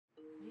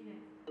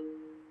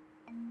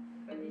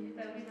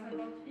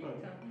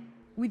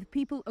With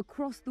people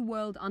across the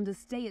world under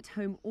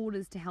stay-at-home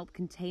orders to help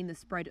contain the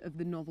spread of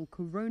the novel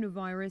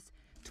coronavirus,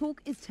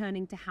 talk is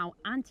turning to how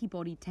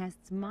antibody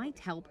tests might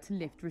help to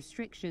lift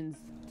restrictions.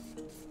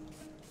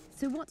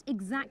 So what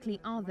exactly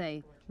are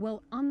they?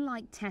 Well,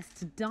 unlike tests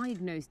to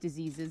diagnose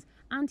diseases,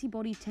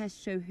 antibody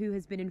tests show who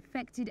has been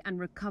infected and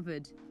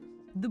recovered.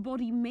 The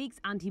body makes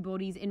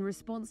antibodies in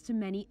response to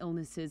many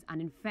illnesses and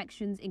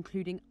infections,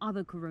 including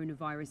other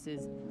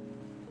coronaviruses.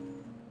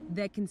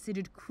 They're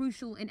considered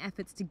crucial in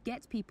efforts to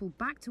get people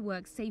back to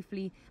work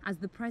safely, as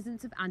the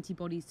presence of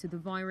antibodies to the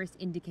virus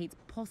indicates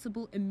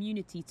possible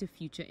immunity to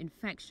future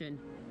infection.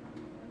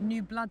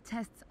 New blood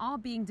tests are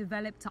being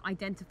developed to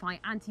identify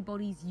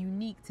antibodies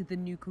unique to the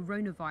new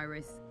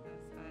coronavirus.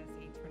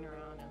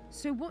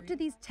 So what do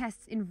these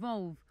tests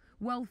involve?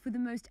 Well, for the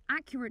most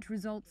accurate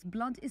results,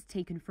 blood is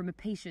taken from a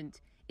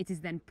patient. It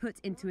is then put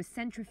into a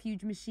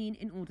centrifuge machine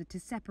in order to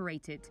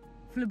separate it.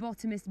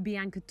 Phlebotomist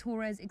Bianca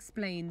Torres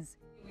explains.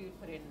 We would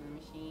put it in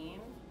the machine,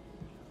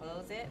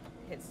 close it,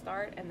 hit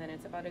start, and then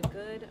it's about a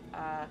good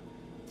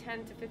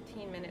 10 to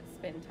 15 minutes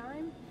spin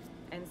time.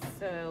 And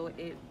so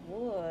it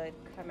would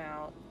come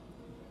out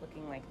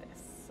looking like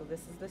this. So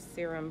this is the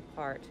serum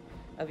part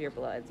of your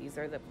blood. These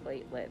are the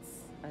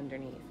platelets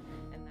underneath.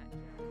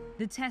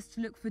 The tests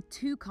look for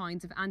two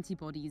kinds of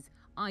antibodies,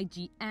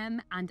 IgM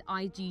and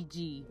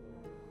IgG.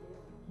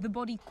 The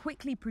body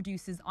quickly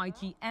produces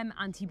IgM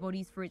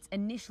antibodies for its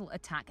initial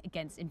attack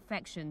against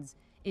infections.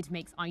 It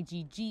makes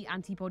IgG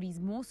antibodies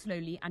more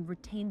slowly and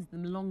retains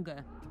them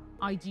longer.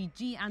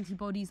 IgG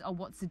antibodies are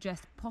what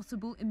suggest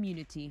possible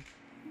immunity.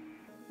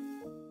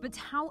 But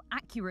how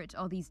accurate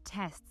are these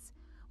tests?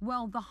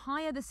 Well, the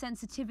higher the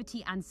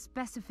sensitivity and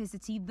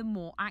specificity, the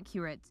more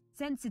accurate.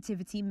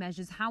 Sensitivity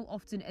measures how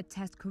often a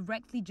test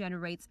correctly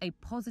generates a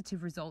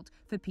positive result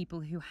for people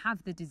who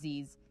have the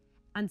disease.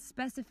 And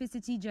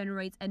specificity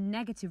generates a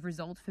negative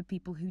result for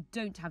people who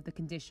don't have the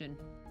condition.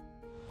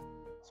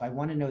 So I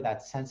want to know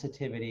that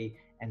sensitivity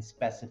and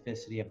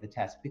specificity of the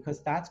test,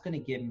 because that's going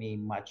to give me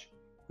much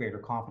greater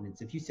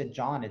confidence. If you said,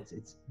 John,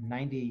 it's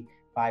 95%,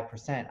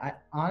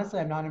 honestly,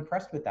 I'm not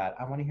impressed with that.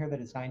 I want to hear that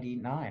it's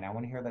 99. I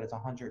want to hear that it's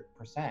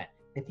 100%.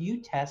 If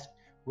you test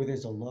where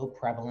there's a low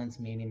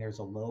prevalence, meaning there's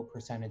a low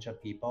percentage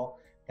of people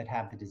that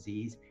have the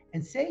disease,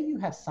 and say you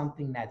have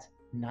something that's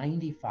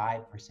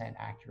 95%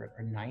 accurate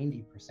or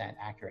 90%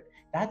 accurate,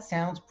 that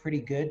sounds pretty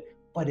good,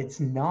 but it's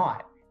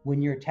not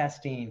when you're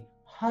testing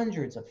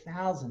hundreds of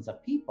thousands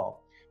of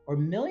people or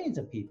millions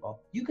of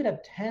people. You could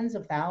have tens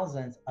of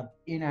thousands of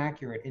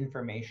inaccurate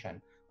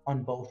information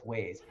on both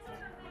ways.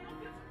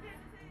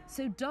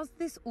 So does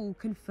this all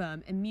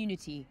confirm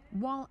immunity?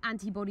 While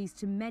antibodies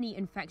to many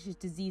infectious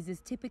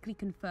diseases typically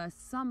confer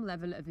some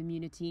level of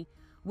immunity,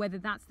 whether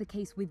that's the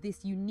case with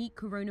this unique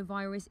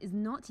coronavirus is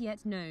not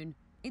yet known.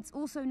 It's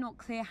also not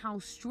clear how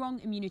strong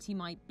immunity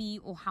might be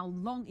or how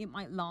long it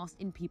might last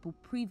in people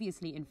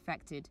previously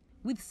infected.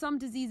 With some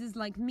diseases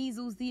like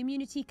measles, the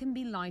immunity can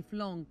be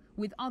lifelong.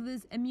 With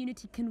others,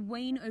 immunity can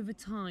wane over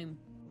time.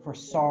 For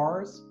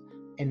SARS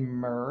and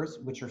MERS,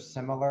 which are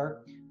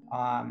similar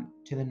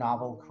to the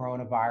novel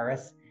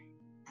coronavirus,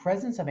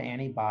 presence of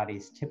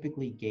antibodies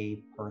typically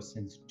gave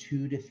persons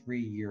 2 to 3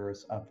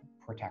 years of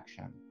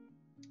protection.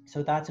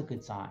 So that's a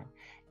good sign.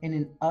 And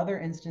in other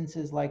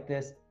instances like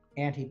this,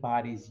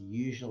 antibodies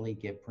usually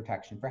give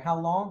protection. For how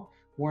long?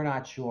 We're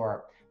not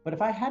sure. But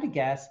if I had to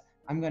guess,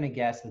 I'm going to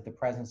guess that the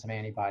presence of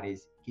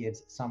antibodies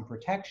gives some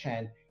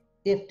protection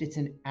if it's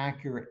an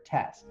accurate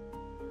test.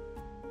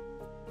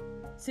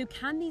 So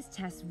can these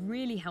tests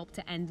really help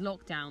to end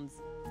lockdowns?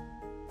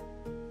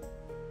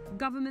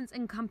 Governments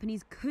and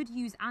companies could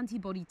use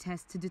antibody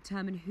tests to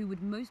determine who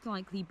would most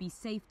likely be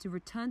safe to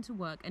return to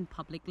work and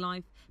public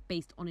life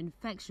based on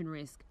infection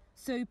risk.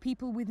 So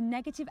people with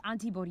negative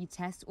antibody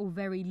tests or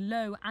very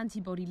low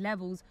antibody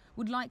levels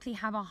would likely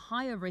have a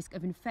higher risk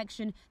of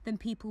infection than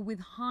people with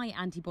high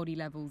antibody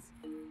levels.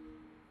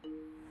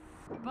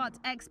 But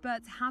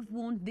experts have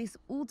warned this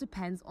all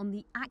depends on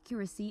the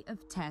accuracy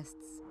of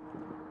tests.